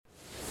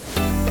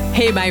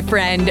Hey, my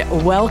friend,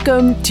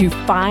 welcome to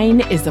Fine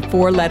is a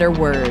Four-Letter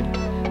Word.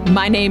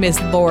 My name is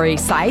Lori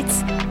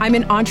Seitz. I'm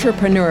an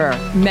entrepreneur,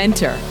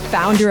 mentor,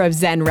 founder of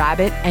Zen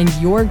Rabbit, and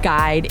your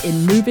guide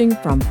in moving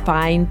from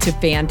fine to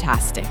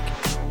fantastic.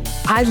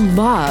 I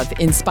love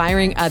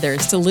inspiring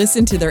others to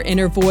listen to their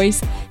inner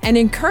voice and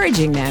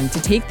encouraging them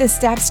to take the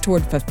steps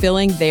toward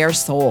fulfilling their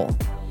soul.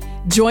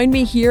 Join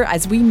me here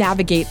as we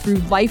navigate through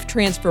life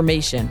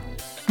transformation,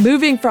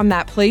 moving from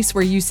that place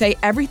where you say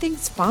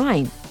everything's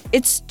fine.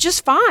 It's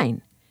just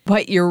fine,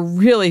 but you're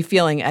really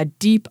feeling a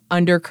deep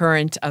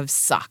undercurrent of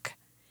suck.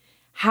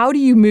 How do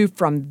you move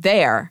from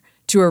there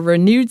to a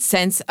renewed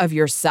sense of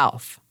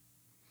yourself?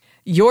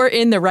 You're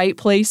in the right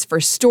place for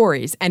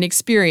stories and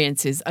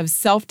experiences of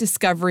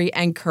self-discovery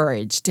and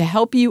courage to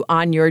help you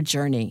on your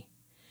journey.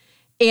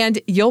 And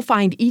you'll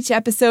find each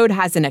episode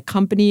has an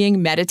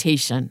accompanying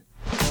meditation.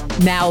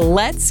 Now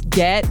let's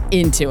get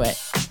into it.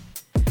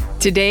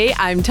 Today,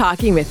 I'm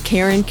talking with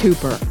Karen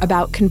Cooper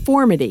about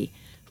conformity,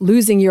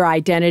 losing your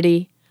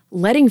identity,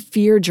 letting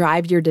fear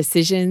drive your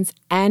decisions,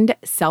 and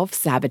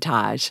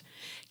self-sabotage.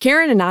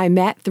 Karen and I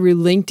met through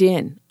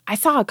LinkedIn. I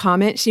saw a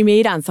comment she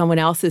made on someone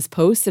else's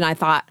post, and I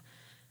thought,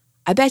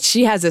 I bet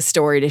she has a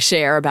story to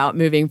share about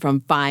moving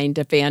from fine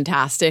to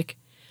fantastic.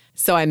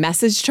 So I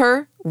messaged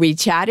her, we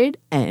chatted,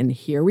 and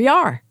here we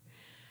are.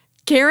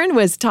 Karen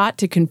was taught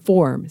to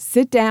conform,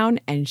 sit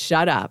down, and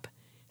shut up.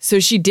 So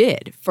she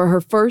did for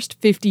her first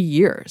 50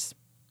 years.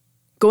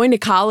 Going to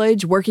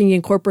college, working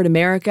in corporate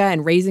America,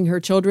 and raising her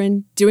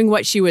children, doing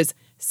what she was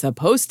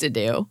supposed to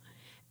do,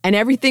 and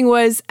everything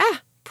was,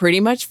 pretty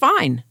much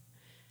fine.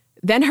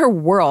 Then her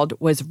world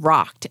was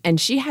rocked, and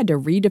she had to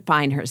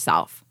redefine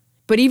herself.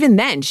 But even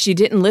then, she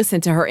didn't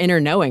listen to her inner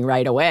knowing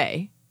right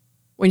away.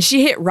 When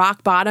she hit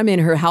rock bottom in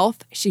her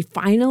health, she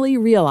finally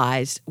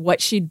realized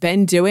what she'd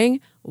been doing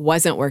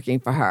wasn't working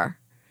for her.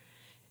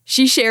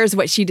 She shares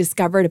what she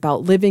discovered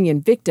about living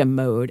in victim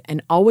mode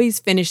and always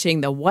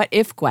finishing the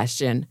what-if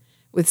question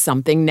with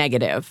something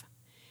negative.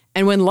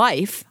 And when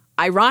life,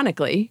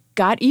 ironically,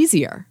 got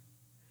easier.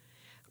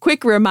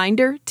 Quick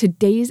reminder,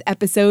 today's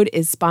episode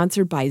is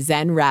sponsored by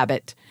Zen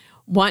Rabbit.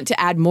 Want to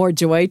add more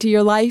joy to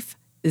your life?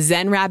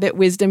 Zen Rabbit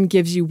Wisdom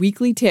gives you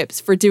weekly tips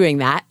for doing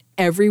that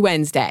every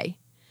Wednesday.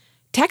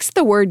 Text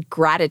the word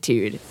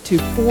gratitude to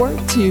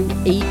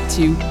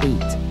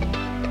 42828.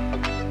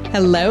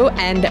 Hello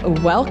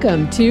and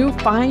welcome to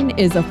Fine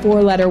is a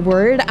Four-Letter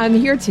Word. I'm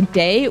here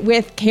today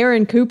with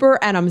Karen Cooper,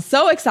 and I'm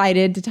so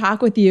excited to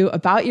talk with you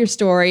about your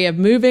story of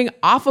moving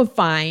off of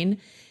fine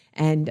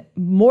and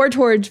more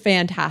towards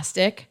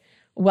fantastic.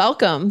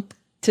 Welcome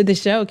to the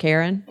show,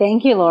 Karen.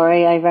 Thank you,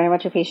 Lori. I very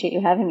much appreciate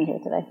you having me here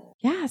today.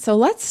 Yeah, so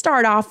let's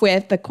start off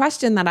with the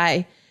question that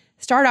I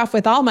start off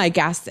with all my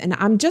guests, and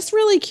I'm just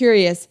really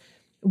curious,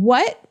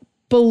 what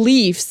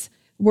beliefs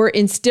were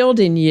instilled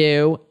in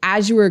you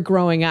as you were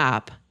growing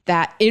up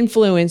that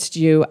influenced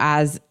you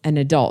as an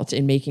adult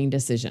in making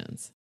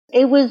decisions?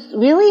 It was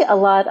really a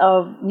lot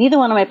of, neither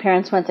one of my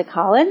parents went to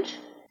college.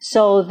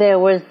 So there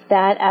was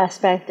that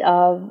aspect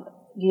of,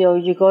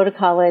 you go to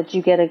college,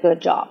 you get a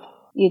good job.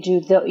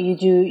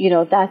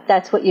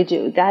 That's what you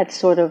do. That's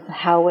sort of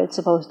how it's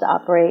supposed to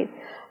operate.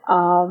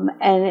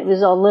 And it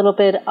was a little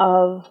bit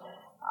of,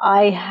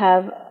 I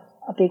have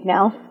a big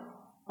mouth.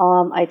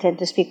 I tend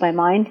to speak my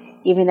mind,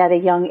 even at a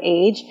young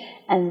age.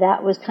 And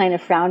that was kind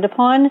of frowned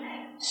upon.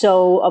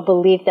 So a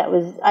belief that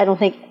was, I don't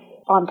think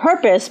on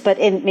purpose, but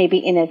maybe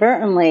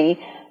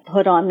inadvertently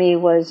put on me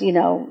was, you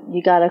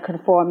got to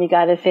conform, you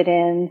got to fit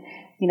in,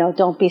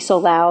 don't be so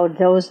loud,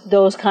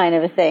 those kind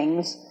of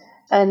things.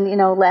 And,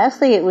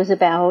 lastly, it was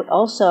about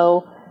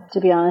also, to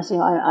be honest,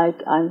 I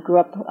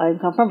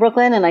come from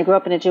Brooklyn and I grew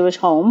up in a Jewish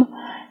home,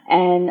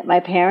 and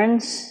my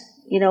parents,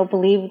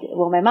 believed,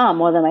 well, my mom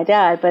more than my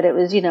dad, but it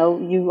was,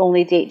 you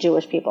only date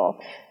Jewish people.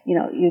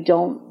 You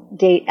don't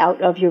date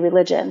out of your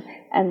religion.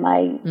 And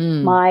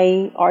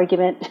my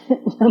argument,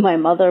 my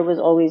mother was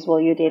always,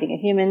 well, you're dating a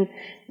human,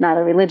 not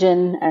a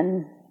religion.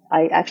 And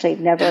I actually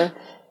never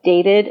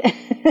dated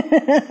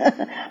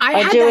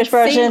a Jewish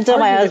person to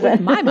my husband.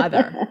 With my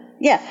mother.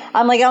 Yeah.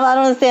 I'm like, I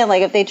don't understand.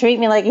 Like, if they treat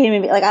me like a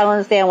human being, like, I don't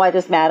understand why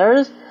this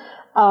matters.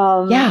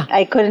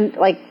 I couldn't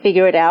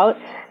figure it out,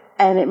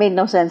 and it made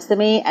no sense to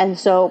me. And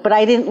so, but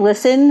I didn't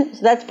listen.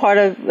 So that's part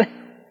of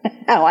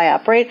how I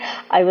operate.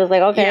 I was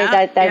like, okay,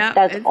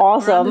 that's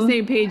awesome. We're on the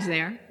same page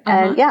there.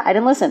 And I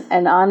didn't listen.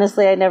 And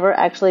honestly, I never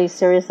actually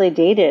seriously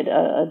dated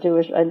a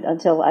Jewish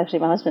until actually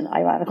my husband,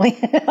 ironically.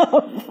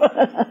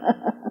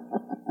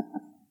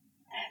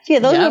 So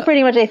those were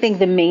pretty much, I think,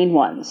 the main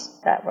ones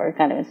that were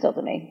kind of instilled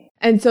in me.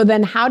 And so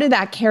then how did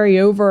that carry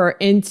over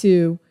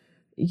into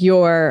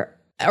your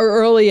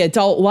early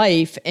adult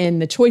life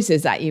and the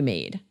choices that you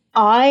made?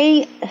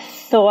 I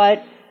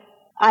thought,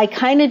 I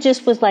kind of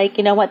just was like,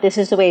 you know what, this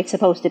is the way it's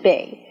supposed to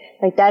be.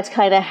 Like, that's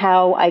kind of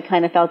how I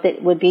kind of felt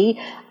it would be.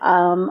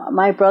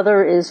 My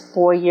brother is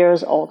 4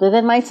 years older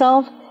than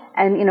myself.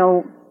 And,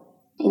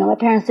 my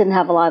parents didn't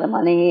have a lot of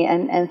money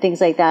and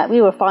things like that.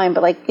 We were fine,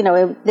 but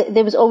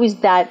there was always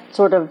that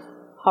sort of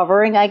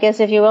hovering, I guess,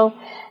 if you will.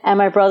 And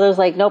my brother's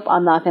like, nope,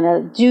 I'm not going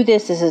to do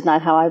this. This is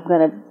not how I'm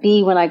going to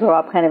be when I grow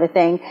up, kind of a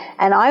thing.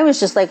 And I was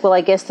just like, well,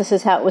 I guess this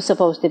is how it was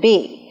supposed to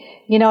be.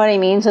 You know what I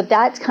mean? So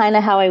that's kind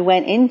of how I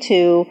went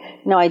into,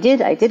 I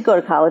did go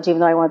to college,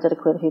 even though I wanted to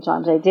quit a few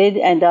times. I did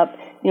end up,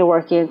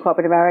 working in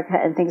corporate America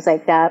and things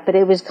like that. But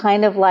it was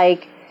kind of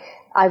like,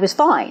 I was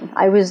fine.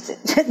 I was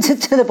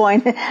to the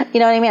point, you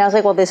know what I mean? I was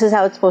like, well, this is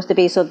how it's supposed to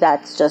be. So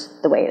that's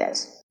just the way it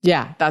is.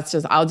 Yeah,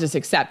 I'll just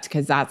accept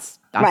because that's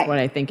right. What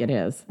I think it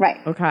is. Right.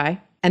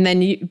 Okay. And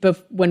then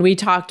when we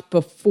talked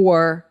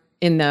before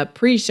in the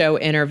pre-show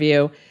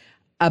interview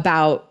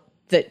about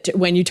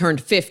when you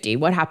turned 50,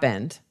 what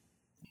happened?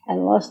 I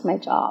lost my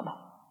job.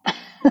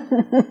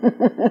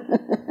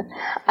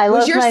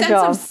 Was your sense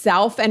of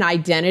self and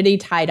identity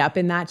tied up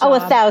in that job? Oh,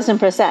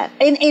 1,000%.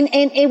 And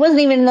it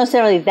wasn't even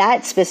necessarily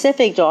that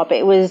specific job.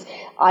 It was,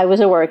 I was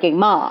a working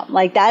mom.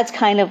 Like, that's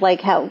kind of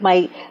like how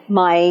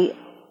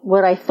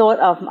what I thought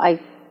of,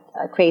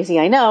 crazy,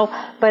 I know,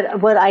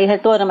 but what I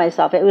had thought of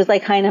myself, it was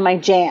like kind of my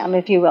jam,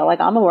 if you will. Like,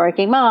 I'm a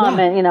working mom,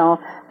 yeah. And,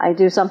 I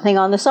do something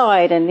on the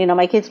side, and,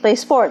 my kids play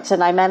sports,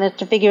 and I managed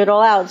to figure it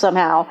all out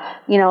somehow,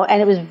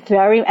 and it was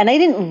and I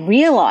didn't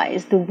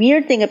realize, the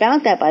weird thing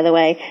about that, by the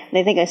way, and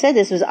I think I said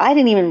this, was I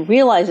didn't even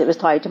realize it was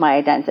tied to my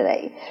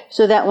identity.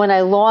 So that when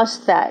I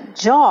lost that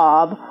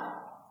job,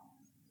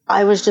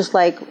 I was just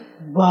like,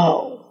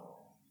 whoa.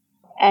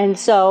 And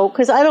so,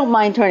 because I don't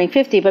mind turning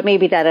 50, but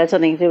maybe that had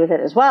something to do with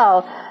it as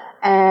well.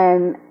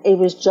 And it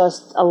was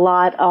just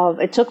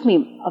it took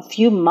me a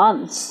few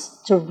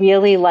months to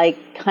really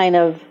kind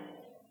of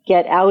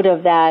get out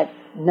of that,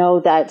 no,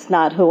 that's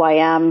not who I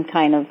am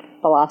kind of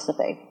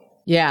philosophy.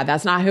 Yeah,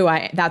 that's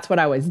what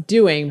I was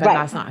doing, but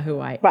that's not who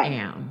I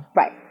am.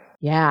 Right.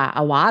 Yeah,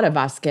 a lot of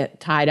us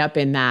get tied up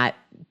in that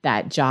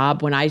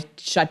job. When I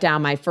shut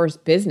down my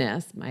first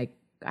business, I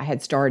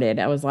had started,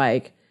 I was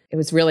like, it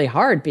was really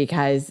hard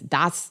because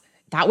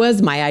that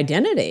was my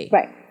identity.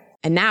 Right.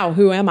 And now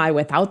who am I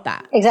without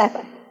that?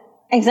 Exactly.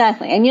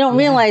 And you don't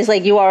realize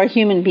you are a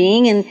human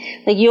being, and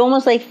you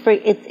almost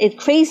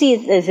it's crazy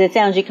as it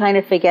sounds, you kind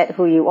of forget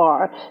who you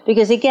are,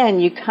 because again,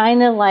 you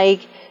kind of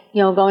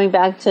going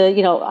back to,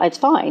 it's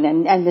fine.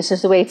 And this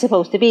is the way it's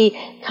supposed to be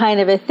kind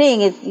of a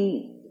thing.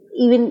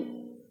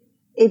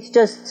 It's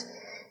just,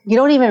 you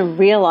don't even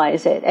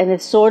realize it. And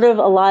it's sort of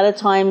a lot of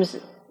times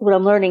what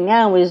I'm learning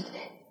now is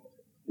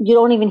you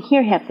don't even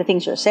hear half the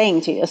things you're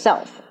saying to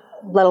yourself,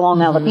 let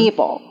alone other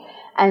people.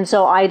 And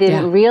so I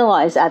didn't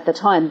realize at the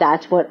time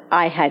that's what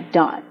I had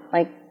done.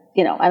 And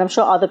I'm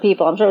sure it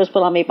was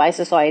put on me by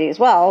society as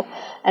well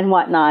and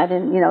whatnot.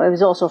 And, it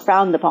was also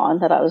frowned upon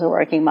that I was a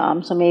working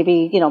mom. So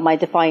maybe, my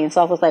defiant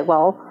self was like,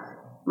 well,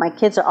 my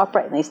kids are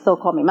upright and they still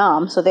call me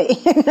mom. So they,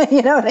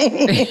 you know what I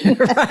mean?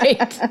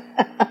 Right.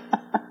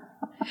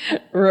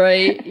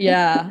 Right.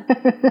 Yeah.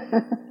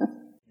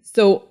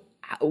 So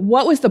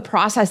what was the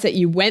process that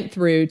you went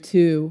through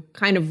to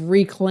kind of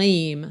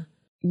reclaim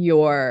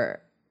your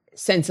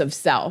sense of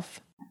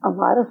self? A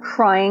lot of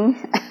crying,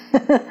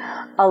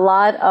 a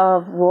lot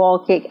of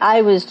wall kick.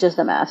 I was just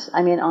a mess.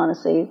 I mean,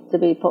 honestly, to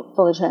be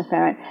fully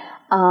transparent,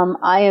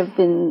 I'd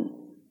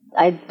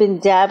been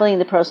dabbling in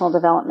the personal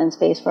development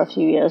space for a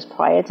few years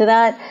prior to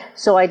that.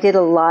 So I did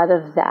a lot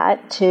of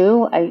that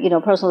too.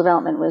 Personal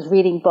development was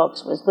reading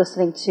books, was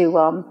listening to,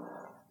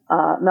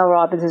 Mel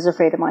Robbins is a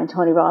friend of mine.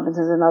 Tony Robbins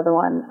is another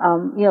one.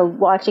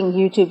 Watching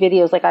YouTube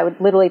videos, I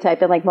would literally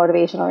type in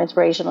motivation or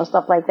inspiration or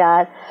stuff like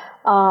that.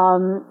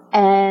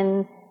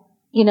 And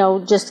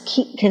just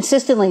keep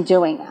consistently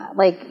doing that.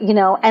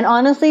 And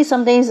honestly,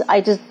 some days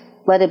I just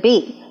let it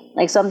be.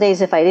 Some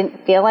days if I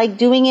didn't feel like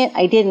doing it,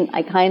 I didn't.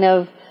 I kind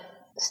of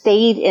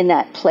stayed in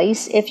that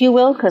place, if you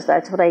will, because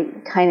that's what I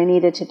kind of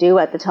needed to do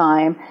at the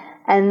time.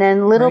 And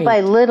then little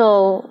by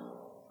little,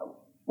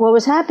 what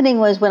was happening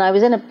was when I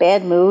was in a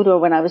bad mood or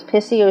when I was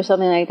pissy or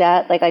something like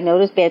that, I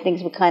noticed bad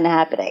things were kind of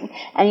happening.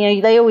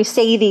 And, they always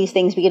say these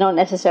things, but you don't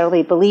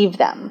necessarily believe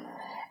them.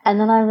 And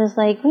then I was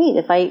like, wait,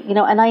 if I,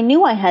 and I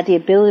knew I had the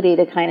ability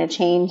to kind of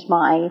change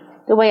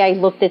the way I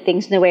looked at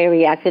things and the way I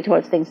reacted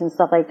towards things and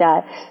stuff like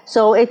that.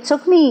 So it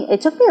took me a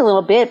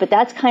little bit, but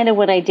that's kind of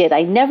what I did.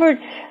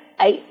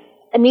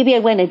 Maybe I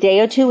went a day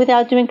or two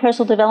without doing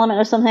personal development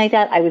or something like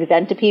that. I would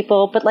vent to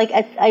people, but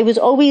I was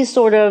always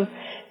sort of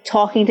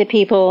talking to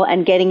people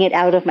and getting it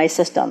out of my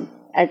system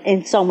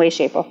in some way,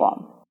 shape, or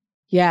form.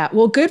 Yeah.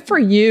 Well, good for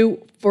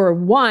you for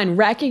one,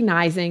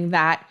 recognizing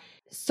that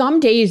some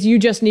days you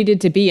just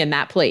needed to be in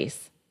that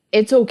place.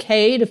 It's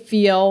okay to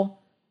feel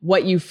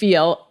what you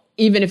feel,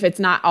 even if it's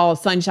not all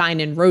sunshine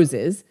and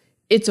roses.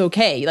 It's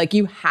okay.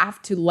 You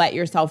have to let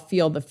yourself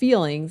feel the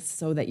feelings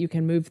so that you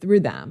can move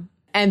through them.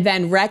 And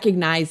then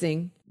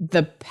recognizing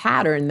the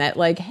pattern that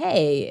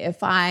hey, if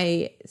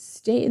I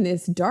stay in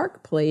this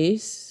dark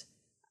place,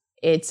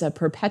 it's a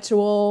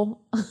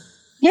perpetual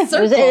it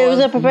was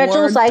a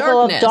perpetual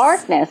cycle of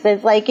darkness.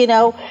 It's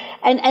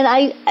and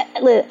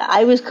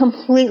I was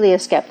completely a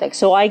skeptic.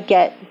 So I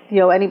get,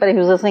 anybody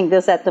who's listening to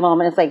this at the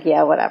moment, it's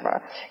yeah,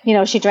 whatever.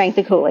 She drank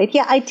the Kool-Aid.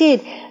 Yeah, I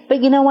did.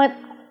 But you know what?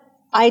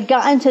 I'd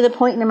gotten to the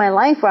point in my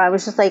life where I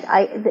was just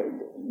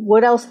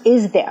what else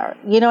is there?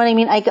 You know what I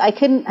mean? I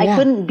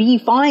couldn't be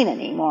fine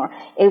anymore.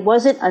 It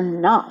wasn't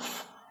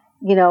enough.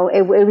 You know,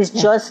 it was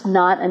just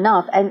not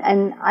enough.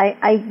 And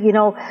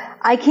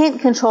I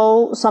can't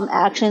control some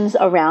actions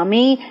around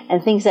me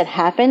and things that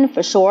happen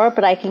for sure,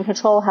 but I can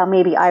control how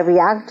maybe I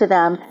react to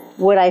them,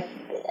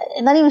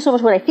 not even so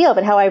much what I feel,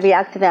 but how I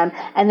react to them,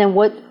 and then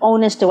what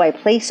onus do I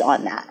place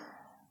on that?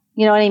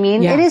 You know what I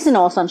mean? Yes. It isn't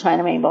all sunshine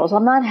and rainbows.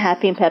 I'm not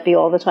happy and peppy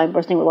all the time,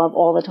 bursting with love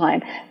all the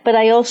time. But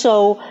I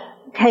also,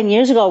 10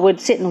 years ago, would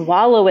sit and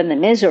wallow in the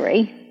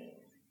misery.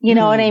 You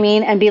know what I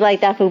mean? And be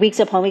like that for weeks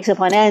upon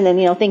end, and,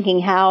 you know,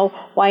 thinking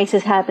why is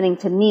this happening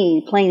to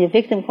me? Playing the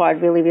victim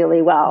card really,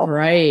 really well.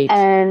 Right.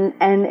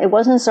 And it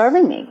wasn't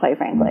serving me, quite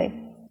frankly.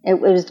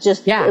 It was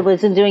just, it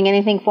wasn't doing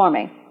anything for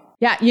me.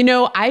 Yeah. You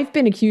know, I've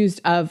been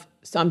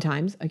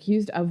sometimes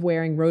accused of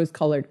wearing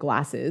rose-colored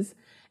glasses.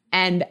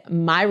 And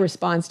my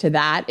response to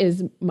that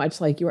is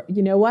much like you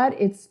know what?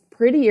 It's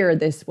prettier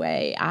this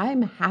way.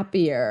 I'm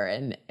happier.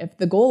 And if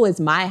the goal is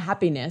my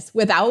happiness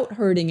without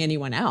hurting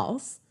anyone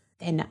else,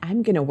 then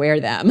I'm going to wear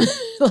them.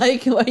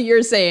 Like what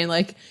you're saying,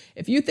 like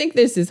if you think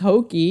this is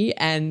hokey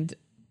and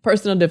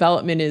personal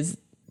development is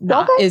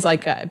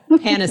like a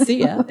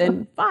panacea,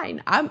 then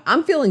fine.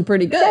 I'm feeling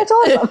pretty good. That's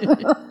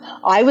awesome.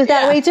 I was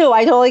that way too.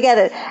 I totally get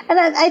it.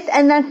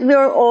 And that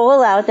we're all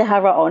allowed to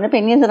have our own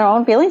opinions and our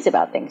own feelings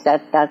about things.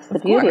 That's the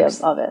beauty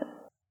of it.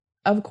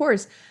 Of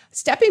course.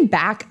 Stepping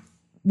back,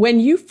 when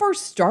you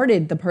first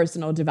started the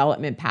personal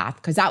development path,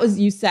 because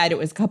you said it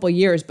was a couple of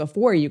years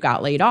before you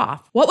got laid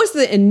off. What was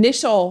the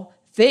initial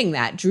thing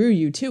that drew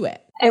you to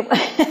it?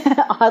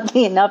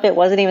 Oddly enough, it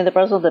wasn't even the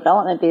personal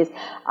development piece.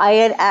 I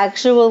had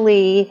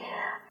actually,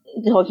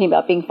 talking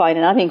about being fine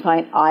and not being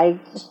fine, I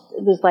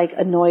was like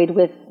annoyed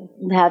with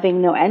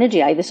having no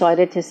energy. I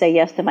decided to say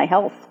yes to my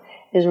health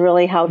is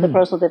really how the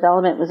personal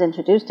development was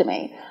introduced to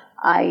me.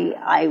 I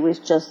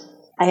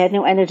had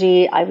no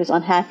energy. I was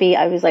unhappy.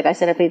 I was, like I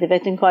said, I played the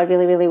victim card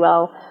really, really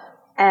well.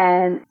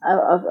 And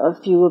a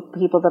few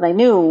people that I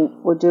knew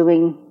were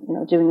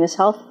doing this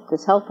health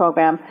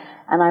program.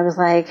 And I was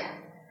like,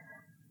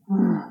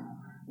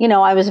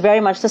 I was very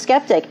much the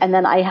skeptic. And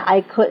then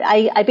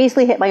I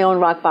basically hit my own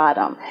rock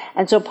bottom.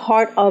 And so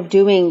part of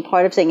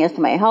saying yes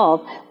to my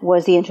health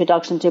was the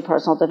introduction to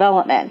personal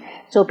development.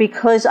 So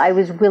because I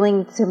was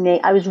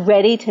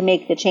ready to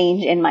make the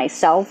change in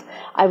myself,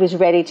 I was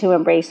ready to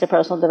embrace the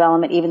personal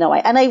development, even though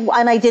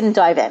I didn't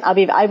dive in.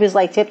 I was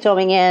like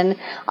tiptoeing in.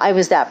 I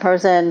was that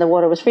person. The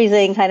water was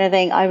freezing kind of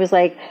thing. I was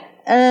like,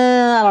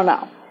 I don't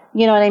know.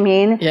 You know what I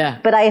mean? Yeah.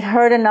 But I had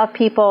heard enough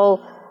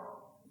people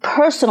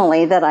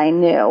personally that I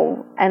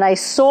knew, and I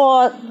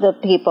saw the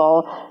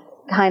people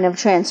kind of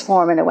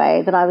transform in a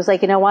way that I was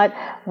like, you know what,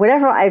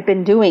 whatever I've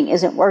been doing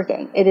isn't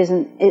working. It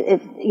isn't,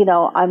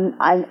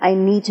 I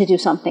need to do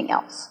something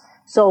else.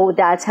 So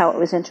that's how it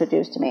was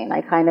introduced to me. And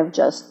I kind of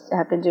just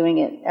have been doing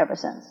it ever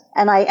since.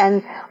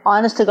 And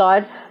honest to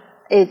God,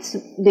 it's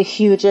the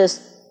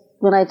hugest,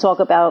 when I talk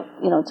about,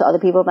 to other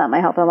people about my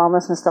health and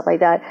wellness and stuff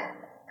like that,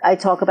 I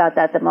talk about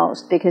that the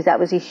most, because that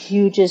was the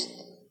hugest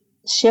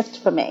shift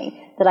for me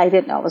that I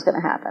didn't know was going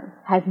to happen.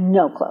 Had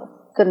no clue.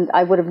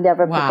 I would have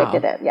never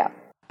predicted it. Yeah.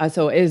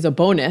 So it is a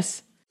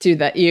bonus to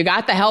that. You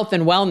got the health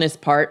and wellness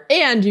part,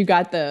 and you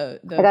got the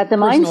personal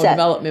mindset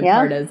development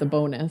part as a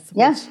bonus.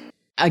 Yes.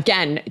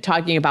 Again,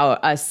 talking about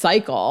a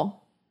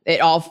cycle, it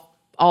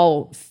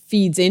all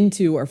feeds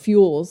into or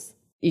fuels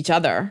each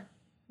other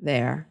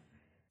there.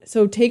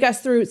 So take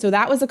us through. So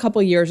that was a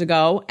couple years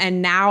ago,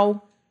 and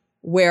now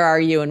where are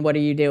you and what are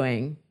you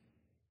doing?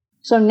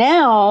 So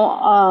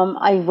now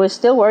I was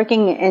still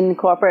working in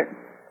corporate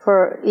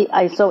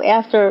so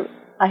after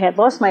I had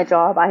lost my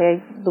job,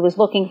 I was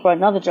looking for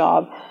another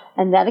job,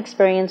 and that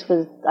experience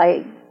was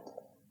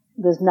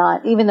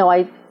not, even though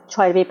I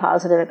try to be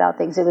positive about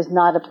things, it was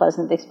not a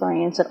pleasant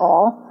experience at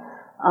all.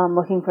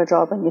 Looking for a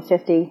job when you're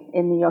 50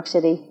 in New York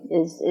City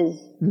is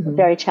a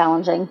very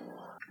challenging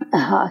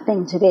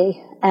thing to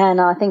be and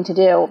thing to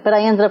do. But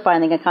I ended up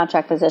finding a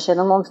contract position.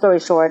 And long story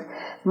short,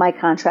 my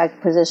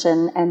contract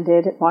position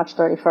ended March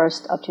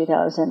 31st of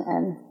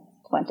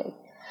 2020.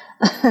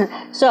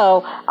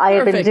 So I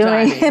had been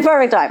doing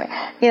perfect timing.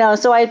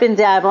 So I had been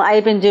dabbling. I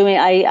had been doing.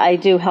 I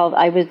do health.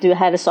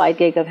 Had a side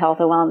gig of health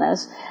and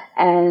wellness,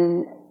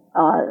 and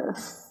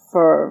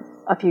for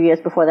a few years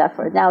before that.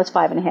 Now it's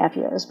 5.5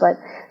 years. But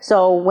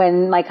so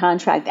when my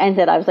contract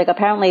ended, I was like,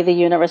 apparently the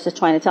universe is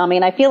trying to tell me,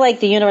 and I feel like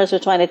the universe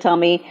was trying to tell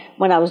me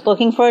when I was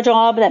looking for a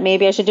job that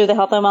maybe I should do the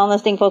health and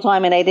wellness thing full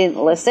time, and I didn't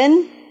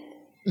listen.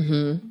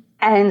 Mm-hmm.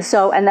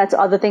 And that's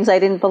other things I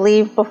didn't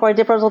believe before I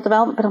did personal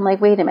development. But I'm like,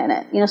 wait a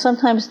minute.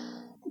 Sometimes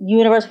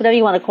universe, whatever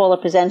you want to call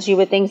it, presents you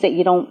with things that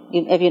you don't.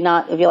 If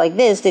you're like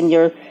this, then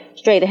you're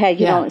straight ahead.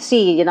 You don't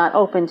see. You're not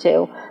open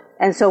to.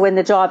 And so when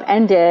the job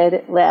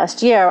ended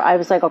last year, I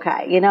was like,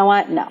 okay, you know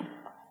what? No,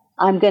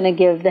 I'm going to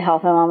give the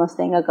health and wellness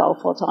thing a go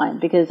full time,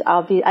 because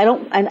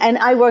and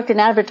I worked in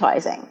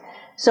advertising.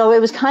 So it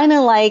was kind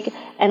of like,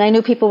 and I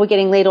knew people were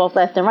getting laid off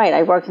left and right.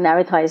 I worked in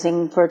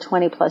advertising for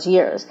 20 plus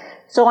years.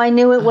 So I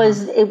knew it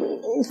was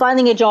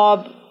finding a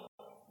job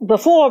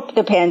before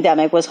the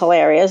pandemic was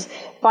hilarious.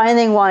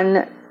 Finding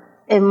one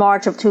in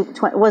March of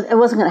 2020, it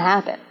wasn't going to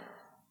happen.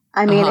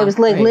 I mean, it was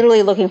like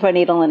literally looking for a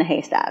needle in a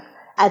haystack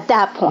at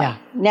that point. Yeah.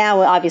 Now,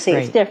 obviously,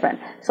 it's different.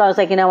 So I was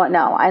like, you know what?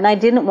 No. And I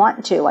didn't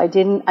want to. I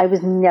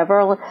was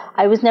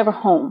never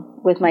home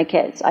with my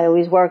kids. I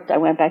always worked. I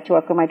went back to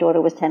work when my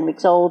daughter was 10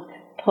 weeks old,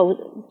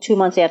 2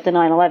 months after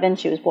 9/11.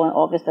 She was born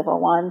August of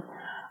 2001.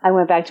 I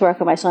went back to work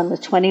when my son was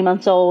 20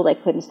 months old. I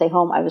couldn't stay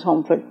home. I was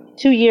home for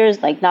 2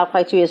 years, like not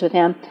quite 2 years with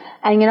him.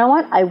 And you know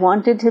what? I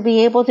wanted to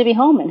be able to be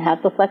home and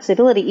have the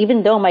flexibility,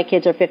 even though my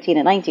kids are 15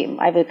 and 19.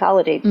 I have a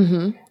college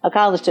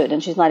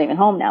student. She's not even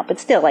home now. But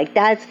still, like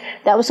that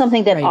was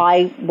something that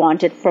I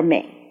wanted for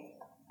me.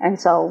 And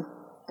so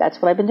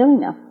that's what I've been doing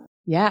now.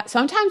 Yeah.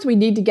 Sometimes we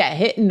need to get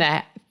hit in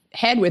the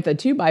head with a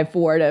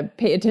 2x4 to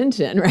pay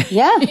attention, right?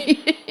 Yeah.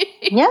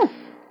 Yeah.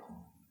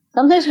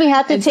 Sometimes we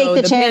have to take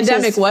the chances. The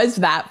pandemic was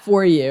that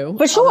for you.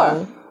 For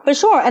sure. For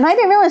sure. And I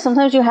didn't realize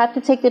sometimes you have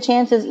to take the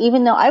chances,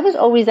 even though I was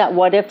always that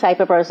what if type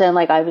of person.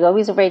 Like I was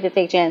always afraid to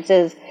take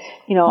chances.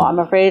 You know, I'm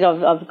afraid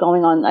of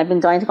going on. I've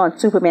been dying to go on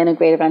Superman and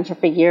Great Adventure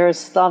for years.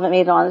 Still haven't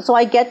made it on. So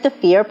I get the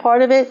fear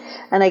part of it.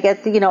 And I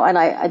get the,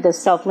 and the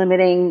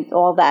self-limiting,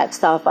 all that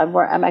stuff.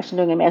 I'm actually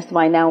doing a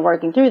mastermind now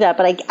working through that.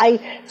 But I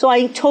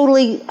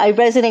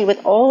resonate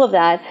with all of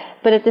that.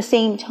 But at the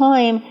same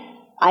time,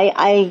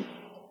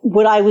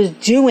 what I was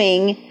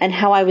doing and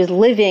how I was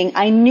living,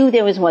 I knew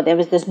there was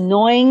this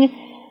gnawing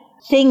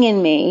thing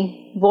in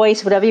me,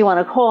 voice, whatever you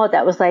want to call it,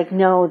 that was like,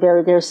 no,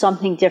 there's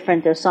something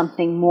different, there's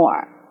something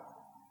more,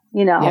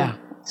 Yeah.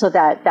 So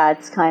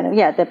that's kind of,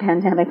 the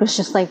pandemic was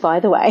just like, by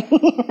the way.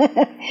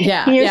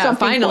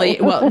 Finally.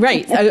 Well,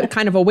 right.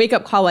 Kind of a wake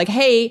up call, like,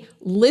 hey,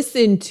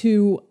 listen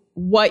to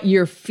what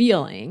you're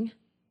feeling,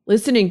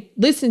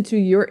 listen to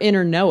your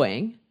inner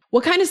knowing.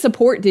 What kind of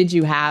support did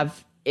you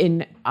have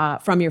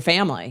from your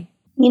family?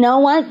 You know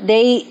what?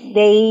 They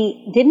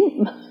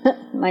didn't.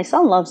 My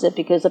son loves it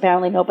because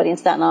apparently nobody in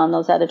Staten Island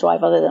knows how to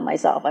drive other than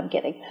myself. I'm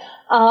kidding.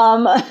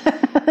 I'm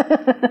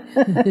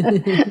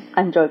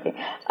joking.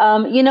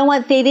 You know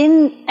what?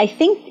 I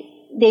think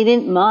they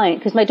didn't mind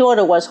because my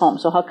daughter was home,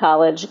 so her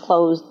college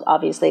closed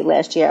obviously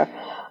last year,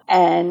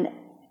 and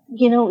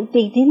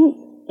they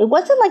didn't. It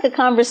wasn't like a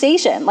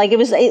conversation. Like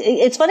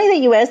it's funny that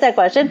you asked that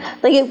question.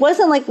 Like it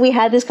wasn't like we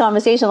had this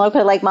conversation.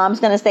 Okay, like mom's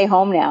going to stay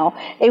home now.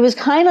 It was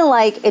kind of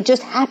like it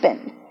just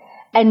happened,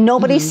 and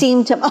nobody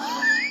seemed to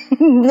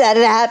that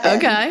it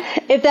happened. Okay,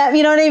 if that,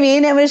 you know what I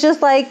mean. It was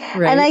just like,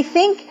 and I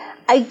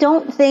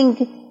don't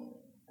think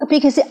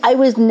because I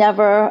was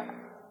never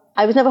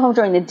home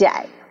during the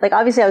day. Like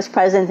obviously I was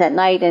present at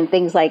night and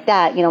things like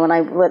that. When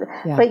I would,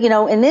 but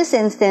in this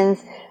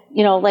instance.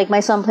 Like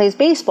my son plays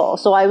baseball.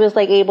 So I was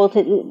like we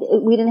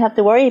didn't have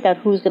to worry about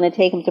who's going to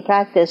take him to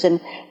practice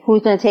and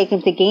who's going to take him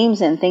to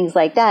games and things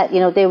like that.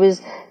 There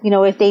was,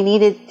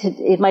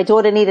 if my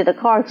daughter needed a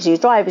car because she was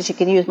driving, she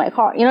could use my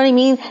car. You know what I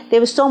mean? There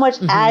was so much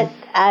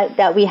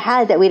that we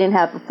had that we didn't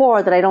have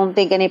before that I don't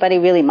think anybody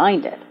really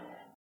minded.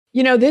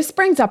 This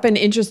brings up an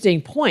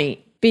interesting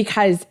point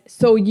because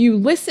so you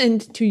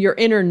listened to your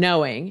inner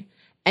knowing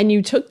and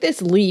you took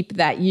this leap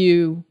that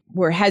you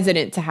were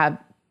hesitant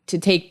to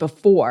take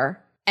before.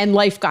 And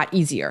life got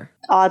easier.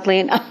 Oddly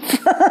enough.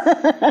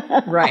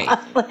 Right.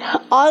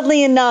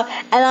 Oddly enough.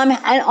 And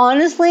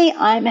honestly,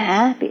 I'm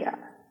happier.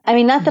 I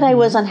mean, not that I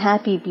was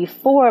unhappy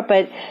before,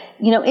 but,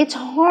 it's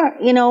hard,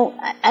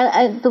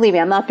 and believe me,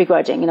 I'm not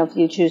begrudging. If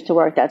you choose to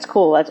work, that's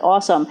cool. That's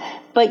awesome.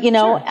 But,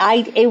 sure.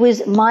 It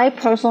was my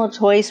personal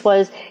choice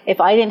was if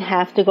I didn't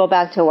have to go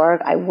back to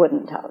work, I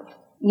wouldn't have.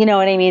 You know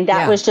what I mean?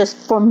 That was just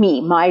for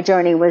me. My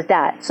journey was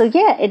that. So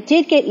it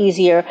did get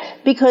easier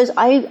because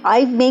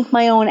I make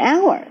my own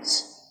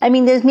hours. I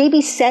mean, there's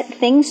maybe set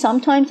things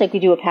sometimes, like we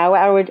do a power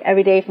hour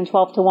every day from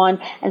 12 to 1,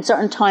 and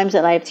certain times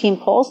that I have team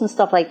calls and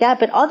stuff like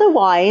that. But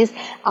otherwise,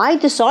 I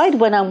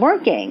decide when I'm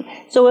working.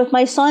 So if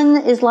my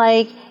son is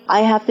like,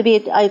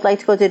 I'd like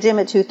to go to the gym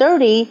at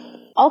 2:30,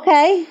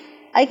 okay,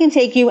 I can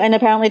take you and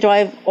apparently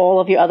drive all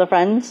of your other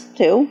friends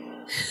too.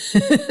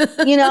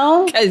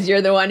 Because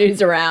you're the one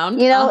who's around.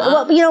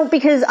 Well,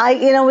 because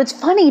it's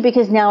funny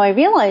because now I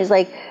realize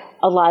like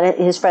a lot of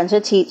his friends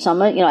are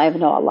I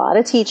know a lot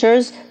of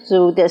teachers,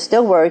 so they're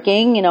still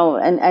working,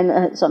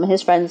 and some of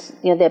his friends,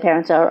 their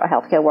parents are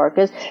healthcare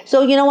workers.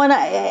 So,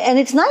 and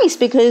it's nice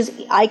because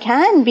I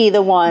can be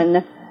the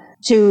one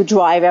to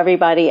drive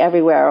everybody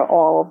everywhere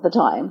all of the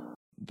time.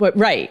 But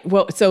right.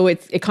 Well, so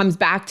it comes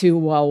back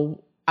to,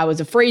 I was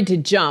afraid to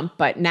jump,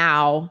 but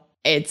now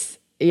it's,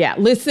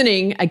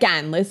 listening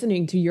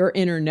to your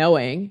inner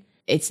knowing.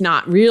 It's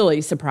not really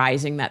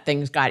surprising that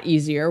things got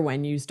easier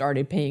when you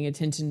started paying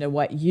attention to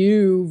what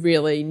you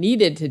really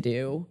needed to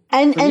do.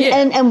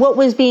 And what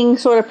was being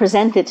sort of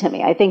presented to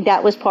me. I think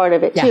that was part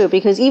of it too,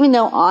 because even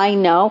though I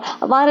know,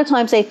 a lot of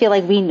times I feel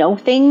like we know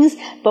things,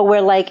 but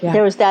we're like,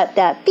 there's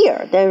that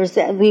fear.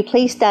 We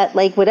place that,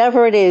 like,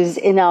 whatever it is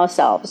in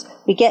ourselves.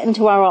 We get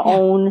into our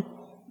own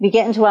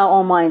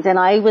minds. And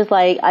I was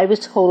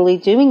totally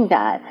doing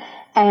that.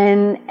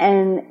 And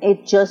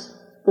it just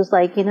was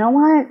like, you know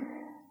what?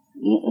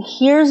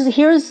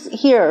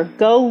 here,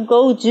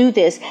 go do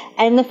this.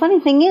 And the funny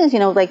thing is,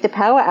 like the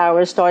power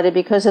hours started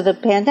because of the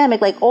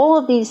pandemic. Like all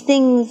of these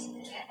things,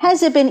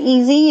 has it been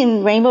easy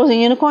and rainbows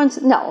and unicorns?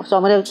 No. So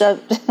I'm going to,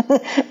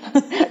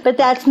 but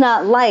that's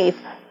not life.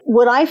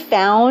 What I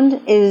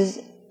found is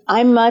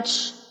I'm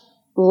much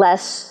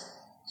less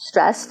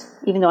stressed,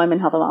 even though I'm in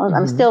health and wellness.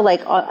 I'm still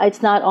like,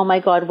 it's not, oh my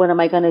God, what am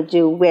I going to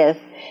do with?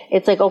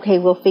 It's like, okay,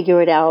 we'll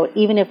figure it out.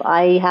 Even if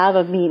I have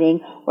a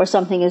meeting or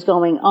something is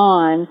going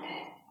on,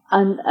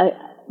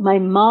 my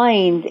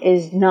mind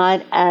is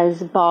not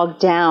as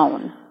bogged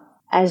down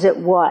as it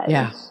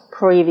was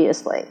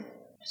previously.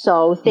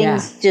 So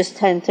things just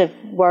tend to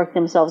work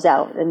themselves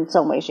out in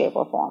some way, shape,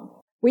 or form.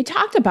 We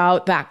talked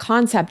about that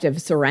concept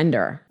of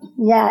surrender.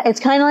 Yeah, it's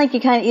kind of like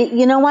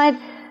you know what?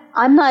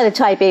 I'm not a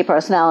type A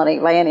personality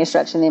by any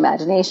stretch of the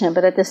imagination,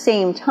 but at the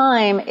same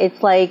time,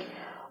 it's like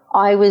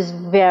I'll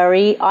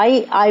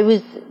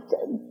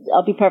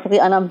be perfectly,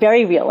 and I'm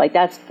very real. Like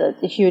that's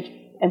the huge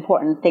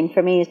important thing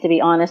for me is to be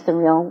honest and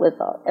real with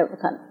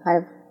kind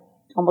of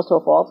almost to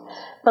a fault.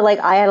 But like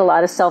I had a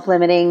lot of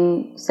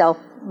self-limiting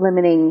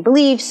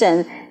beliefs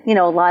and,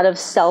 a lot of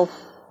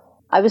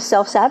I was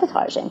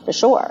self-sabotaging for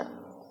sure.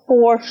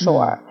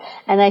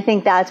 And I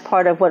think that's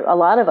part of what a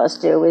lot of us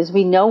do is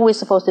we know we're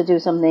supposed to do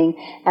something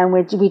and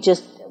we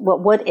just,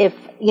 what if,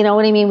 you know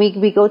what I mean?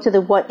 We go to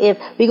the what if,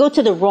 we go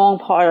to the wrong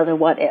part of the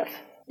what if.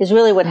 Is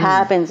really what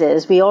happens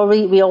is we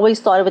always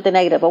started with the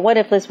negative. But what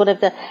if this,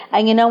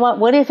 and you know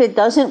what if it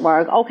doesn't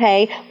work?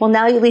 Okay, well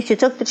now at least you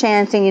took the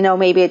chance and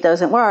maybe it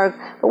doesn't work.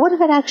 But what if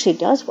it actually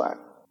does work?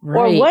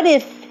 Right. Or what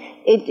if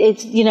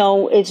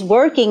it's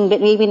working,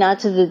 but maybe not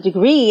to the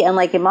degree. And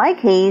like in my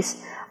case,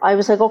 I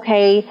was like,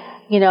 okay,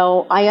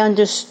 I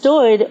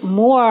understood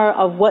more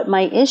of what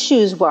my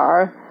issues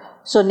were.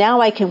 So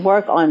now I can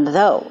work on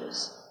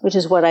those, which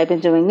is what I've been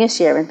doing this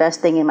year,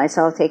 investing in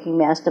myself, taking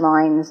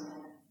masterminds,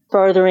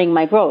 furthering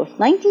my growth.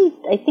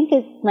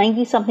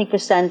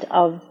 90-something%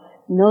 of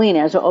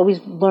millionaires are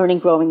always learning,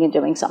 growing, and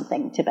doing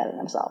something to better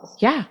themselves.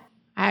 Yeah.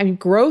 I mean,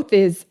 growth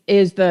is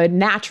the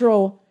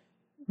natural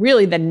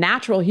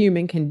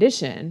human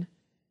condition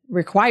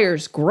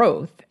requires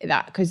growth.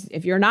 Because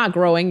if you're not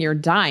growing, you're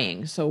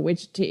dying. So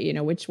which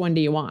one do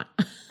you want?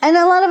 And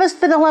a lot of us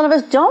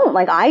don't.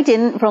 Like I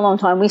didn't for a long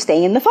time. We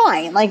stay in the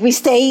fine. Like we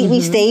stay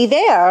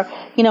there,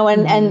 and you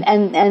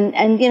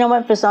know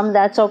what, for some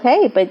that's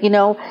okay. But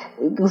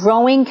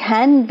growing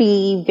can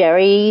be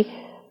very,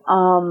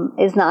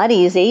 is not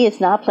easy.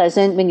 It's not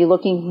pleasant when you're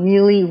looking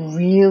really,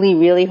 really,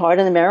 really hard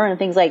in the mirror and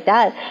things like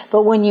that.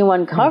 But when you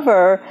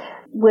uncover,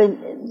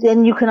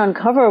 then you can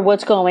uncover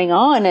what's going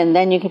on, and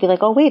then you can be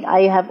like, oh wait,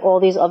 I have all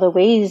these other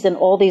ways and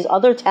all these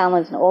other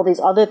talents and all these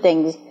other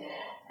things.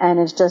 And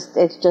it's just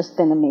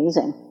been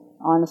amazing.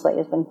 Honestly,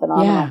 it's been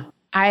phenomenal.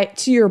 Yeah.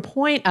 To your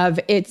point of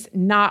it's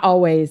not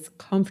always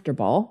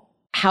comfortable.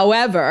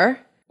 However,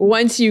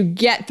 once you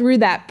get through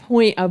that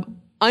point of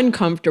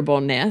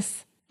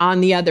uncomfortableness,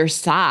 on the other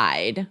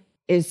side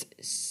it's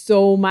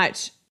so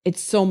much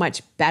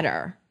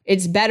better.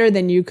 It's better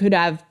than you could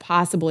have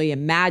possibly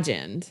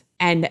imagined.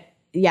 And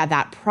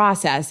that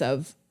process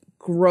of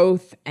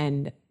growth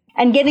and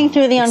getting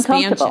through the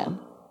uncomfortable.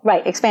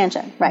 Right,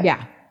 expansion. Right.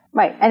 Yeah.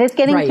 Right. And it's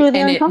getting through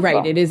the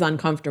uncomfortable. It is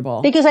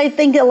uncomfortable. Because I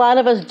think a lot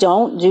of us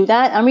don't do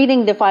that. I'm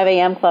reading the 5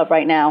 a.m. Club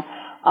right now.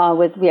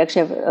 We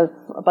actually have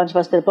a bunch of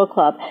us did a book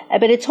club.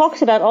 But it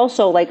talks about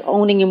also like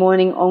owning your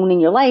morning, owning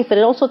your life. But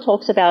it also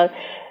talks about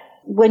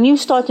when you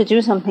start to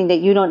do something that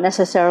you don't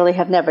necessarily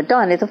have never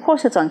done, of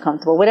course it's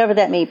uncomfortable, whatever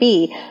that may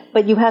be.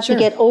 But you have to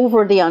get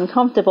over the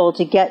uncomfortable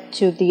to get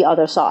to the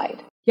other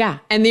side. Yeah.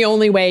 And the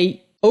only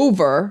way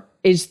over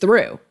is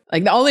through.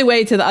 Like the only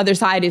way to the other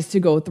side is to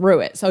go through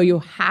it. So you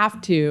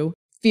have to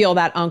feel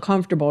that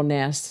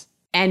uncomfortableness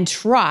and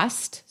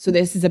trust. So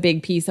this is a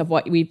big piece of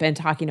what we've been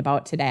talking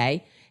about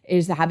today,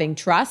 is having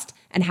trust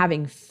and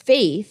having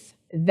faith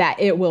that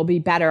it will be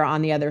better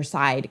on the other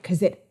side,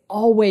 because it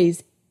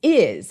always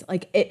is.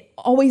 Like it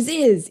always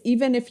is.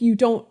 Even if you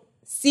don't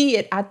see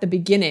it at the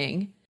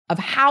beginning of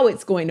how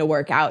it's going to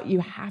work out,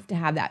 you have to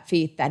have that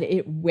faith that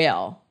it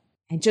will,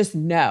 and just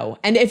know.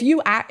 And if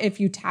you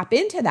tap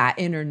into that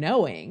inner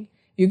knowing,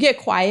 you get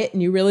quiet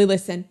and you really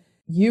listen,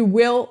 you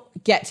will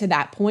get to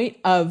that point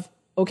of,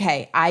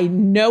 okay, I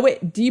know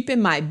it deep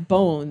in my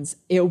bones,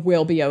 it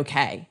will be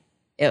okay.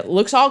 It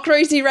looks all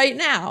crazy right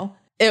now.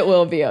 It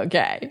will be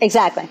okay.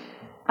 Exactly.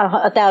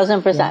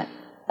 1,000%. Yeah.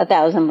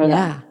 1,000%.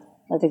 Yeah.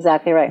 That's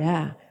exactly right.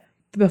 Yeah.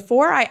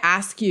 Before I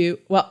ask you,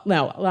 I'm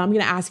going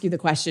to ask you the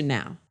question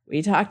now.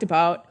 We talked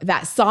about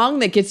that song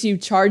that gets you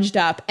charged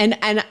up. And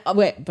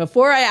wait,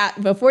 before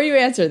you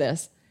answer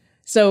this,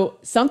 so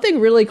something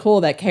really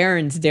cool that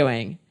Karen's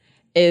doing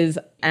is,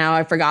 now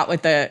I forgot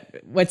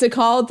what's it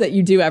called that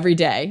you do every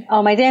day?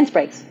 Oh, my dance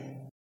breaks.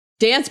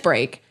 Dance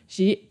break.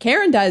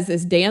 Karen does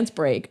this dance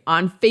break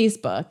on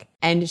Facebook,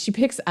 and she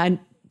picks a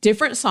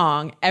different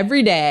song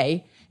every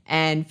day.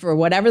 And for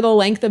whatever the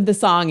length of the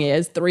song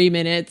is, 3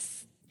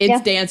 minutes,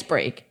 it's dance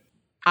break.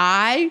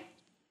 I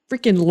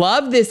freaking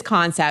love this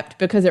concept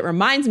because it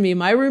reminds me,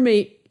 my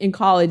roommate in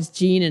college,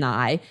 Jean and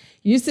I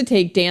used to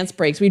take dance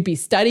breaks. We'd be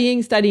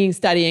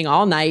studying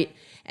all night.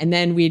 And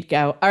then we'd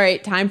go, all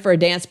right, time for a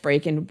dance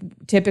break. And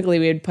typically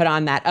we would put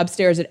on that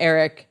Upstairs at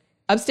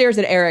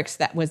Eric's,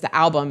 that was the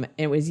album.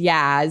 It was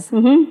Yaz.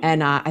 Mm-hmm.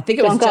 And I think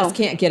it was Just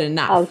Can't Get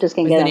Enough. Oh, Just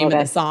Can't Get Enough. Was the name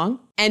of the song.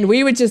 And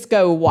we would just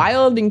go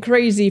wild and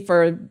crazy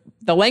for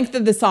the length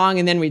of the song.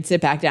 And then we'd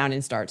sit back down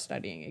and start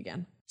studying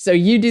again. So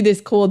you do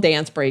this cool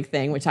dance break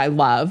thing, which I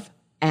love.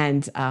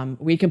 And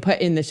we can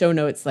put in the show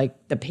notes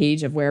like the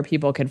page of where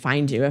people can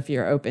find you if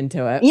you're open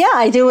to it. Yeah,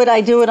 I do it.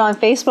 I do it on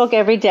Facebook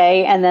every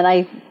day. And then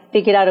I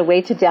figured out a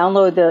way to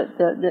download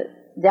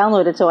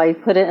download it, so I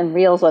put it in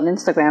Reels on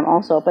Instagram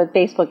also, but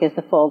Facebook is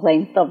the full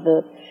length of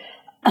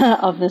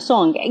the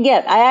song.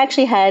 Yeah, I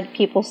actually had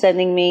people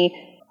sending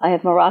me, I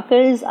have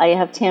maracas, I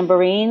have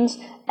tambourines,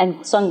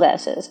 and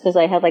sunglasses, because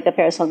I had like a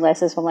pair of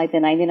sunglasses from like the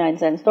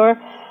 99-cent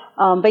store.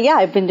 But yeah,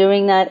 I've been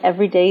doing that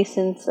every day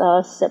since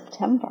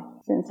September.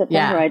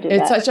 I do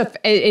that.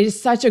 It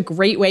is such a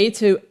great way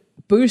to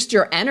boost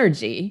your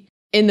energy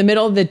in the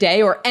middle of the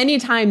day or any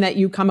time that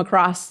you come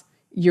across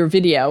your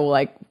video,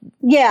 like,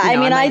 yeah,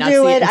 you know, I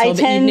do it. I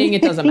tend, evening,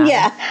 it doesn't matter.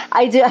 Yeah,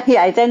 I do.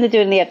 Yeah, I tend to do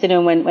it in the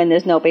afternoon when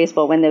there's no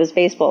baseball. When there's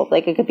baseball,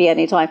 like it could be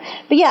any time.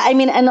 But yeah, I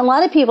mean, and a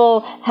lot of people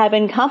have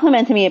been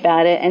complimenting me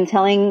about it and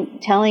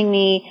telling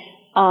me.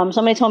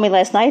 Somebody told me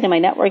last night in my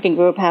networking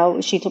group how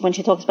when she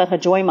talks about her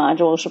joy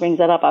module, she brings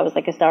that up. I was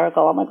like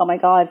hysterical. I'm like, oh my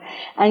god,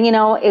 and you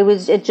know,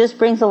 it just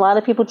brings a lot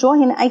of people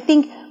joy. And I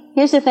think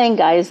here's the thing,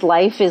 guys: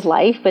 life is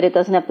life, but it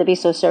doesn't have to be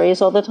so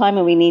serious all the time,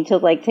 and we need to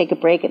like take a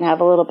break and have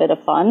a little bit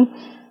of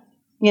fun.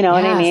 You know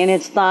what I mean?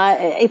 It's not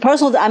a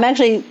personal. I'm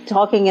actually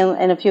talking in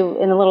a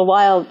little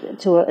while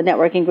to a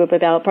networking group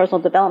about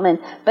personal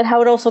development, but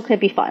how it also could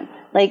be fun.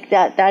 Like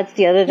that's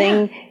the other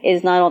thing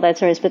is not all that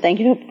serious. But thank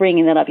you for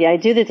bringing that up. Yeah, I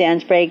do the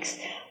dance breaks.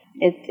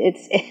 It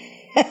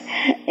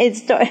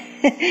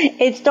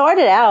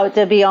started out,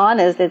 to be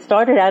honest, it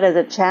started out as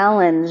a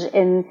challenge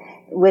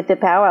with the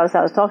powerhouse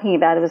I was talking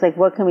about. It was like,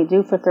 what can we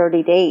do for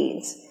 30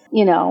 days?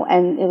 You know,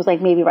 and it was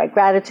like maybe write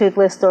gratitude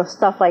list or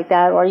stuff like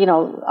that, or, you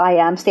know, I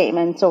am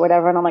statements or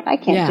whatever. And I'm like, I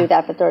can't do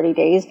that for 30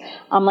 days.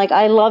 I'm like,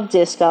 I love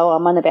disco.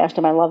 I'm unabashed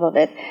in my love of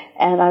it.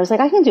 And I was like,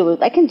 I can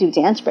do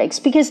dance breaks,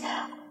 because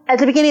at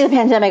the beginning of the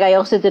pandemic, I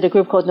also did a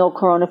group called No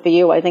Corona for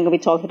You. I think we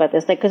talked about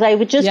this, because I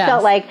just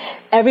felt like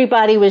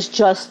everybody was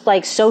just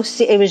like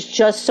it was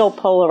just so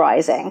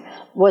polarizing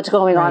what's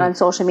going on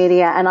social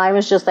media. And I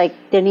was just like,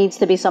 there needs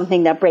to be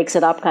something that breaks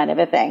it up, kind of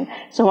a thing.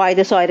 So I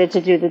decided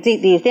to do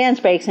these dance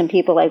breaks, and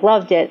people like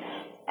loved it.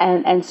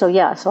 And so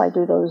I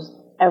do those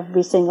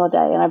every single day.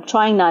 And I'm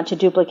trying not to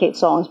duplicate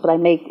songs, but I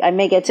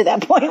may get to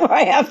that point where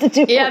I have to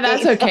duplicate. Yeah,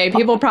 that's okay. songs.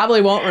 People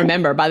probably won't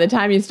remember. By the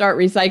time you start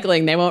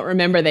recycling, they won't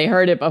remember they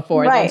heard it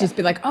before. They'll just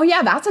be like, oh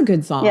yeah, that's a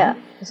good song. Yeah.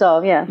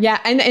 So, yeah. Yeah.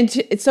 And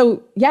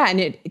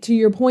to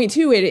your point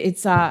too,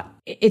 it's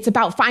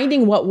about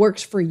finding what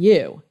works for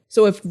you.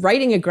 So if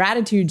writing a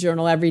gratitude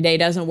journal every day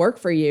doesn't work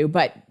for you,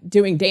 but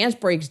doing dance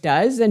breaks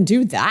does, then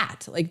do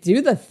that. Like,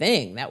 do the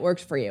thing that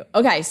works for you.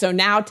 Okay. So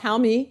now tell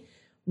me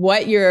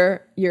what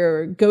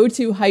your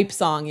go-to hype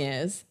song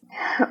is.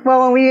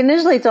 Well, when we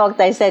initially talked,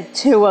 I said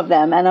 2 of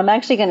them, and I'm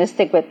actually going to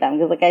stick with them,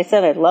 because like I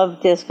said, I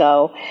love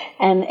disco,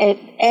 and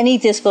any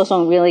disco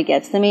song really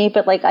gets to me.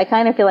 But like, I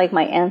kind of feel like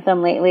my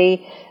anthem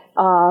lately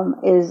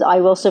is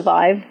I Will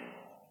Survive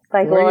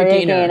by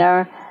Gloria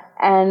Gaynor.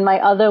 And my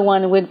other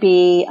one would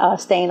be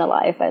Staying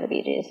Alive by the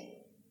Bee Gees.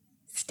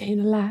 Staying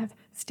Alive.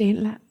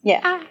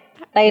 Yeah.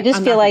 I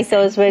just feel like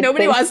those would...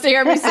 Nobody wants to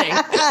hear me sing.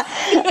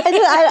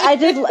 I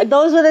just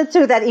those were the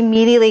 2 that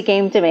immediately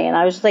came to me. And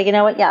I was just like, you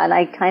know what? Yeah. And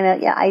I kind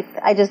of,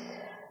 I just,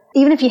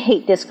 even if you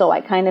hate disco,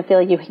 I kind of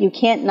feel like you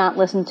can't not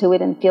listen to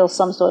it and feel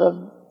some sort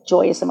of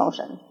joyous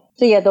emotion.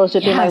 So yeah, those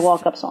would be my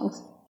walk-up songs.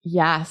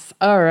 Yes.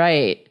 All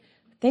right.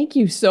 Thank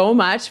you so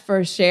much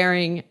for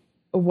sharing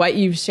what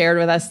you've shared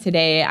with us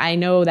today. I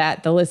know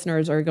that the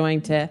listeners are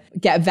going to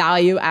get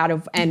value out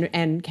of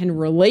and can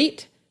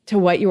relate to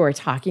what you are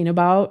talking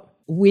about.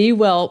 We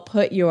will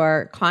put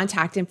your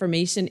contact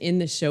information in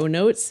the show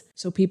notes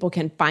so people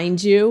can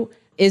find you.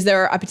 Is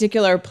there a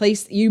particular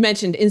place? You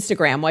mentioned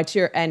Instagram. What's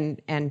your and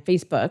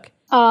Facebook?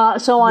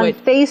 So on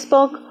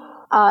Facebook,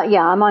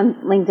 I'm on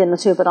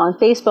LinkedIn too, but on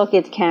Facebook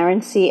it's Karen,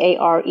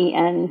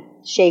 Karen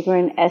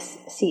Shagren,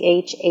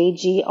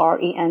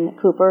 Schagren,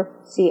 Cooper,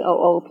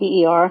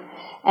 Cooper.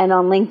 And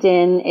on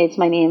LinkedIn, it's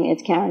my name.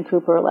 It's Karen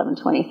Cooper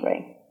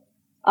 1123.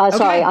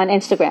 Sorry, on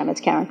Instagram it's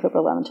Karen Cooper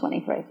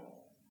 1123.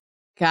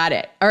 Got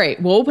it. All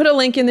right. We'll put a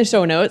link in the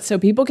show notes so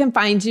people can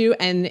find you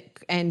and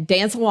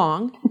dance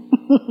along.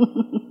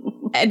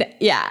 And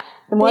yeah.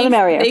 The more the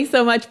merrier. Thanks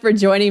so much for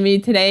joining me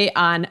today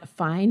on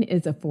Fine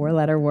is a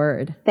 4-letter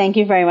word. Thank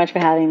you very much for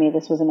having me.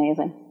 This was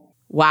amazing.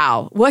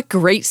 Wow. What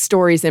great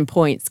stories and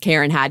points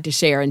Karen had to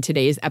share in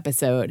today's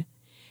episode.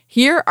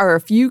 Here are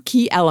a few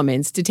key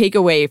elements to take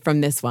away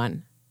from this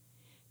one.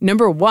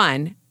 Number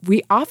 1,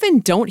 we often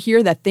don't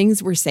hear the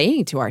things we're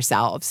saying to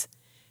ourselves.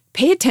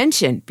 Pay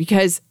attention,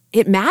 because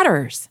it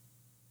matters.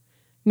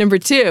 Number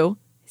 2,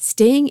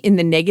 staying in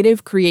the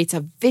negative creates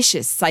a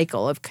vicious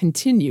cycle of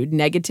continued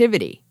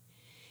negativity.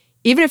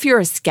 Even if you're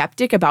a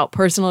skeptic about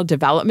personal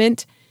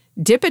development,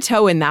 dip a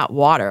toe in that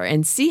water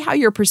and see how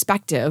your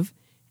perspective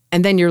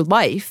and then your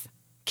life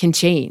can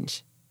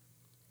change.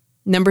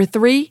 Number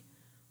 3,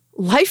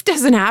 life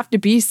doesn't have to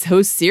be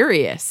so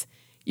serious.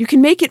 You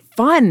can make it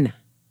fun.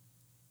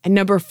 And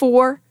number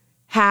 4,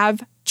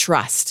 have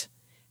trust.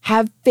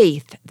 Have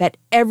faith that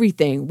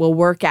everything will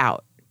work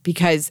out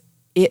because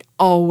it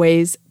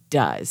always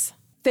does.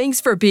 Thanks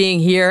for being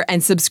here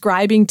and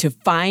subscribing to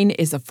Fine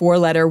is a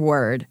 4-letter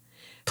word.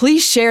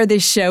 Please share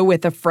this show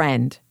with a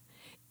friend.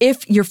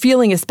 If you're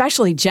feeling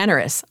especially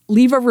generous,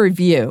 leave a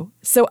review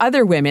so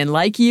other women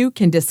like you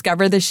can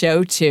discover the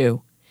show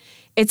too.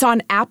 It's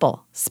on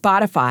Apple,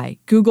 Spotify,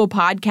 Google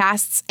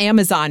Podcasts,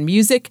 Amazon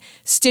Music,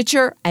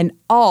 Stitcher, and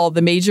all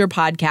the major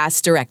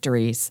podcast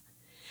directories.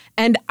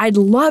 And I'd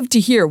love to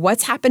hear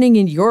what's happening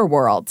in your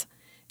world.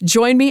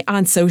 Join me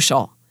on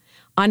social.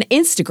 On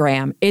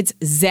Instagram, it's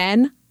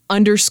zen_rabbit.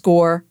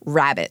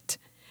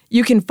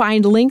 You can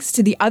find links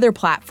to the other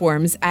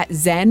platforms at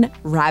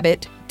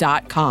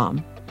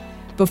zenrabbit.com.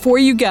 Before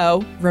you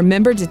go,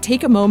 remember to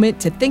take a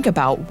moment to think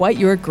about what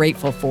you're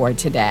grateful for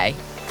today.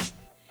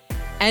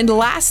 And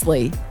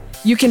lastly,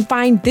 you can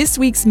find this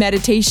week's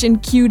meditation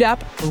queued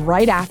up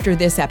right after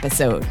this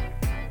episode.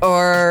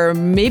 Or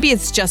maybe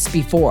it's just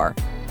before,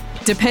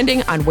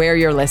 depending on where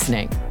you're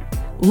listening.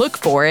 Look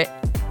for it,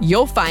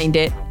 you'll find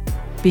it,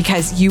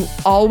 because you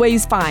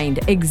always find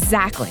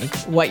exactly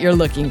what you're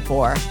looking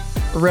for.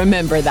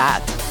 Remember that.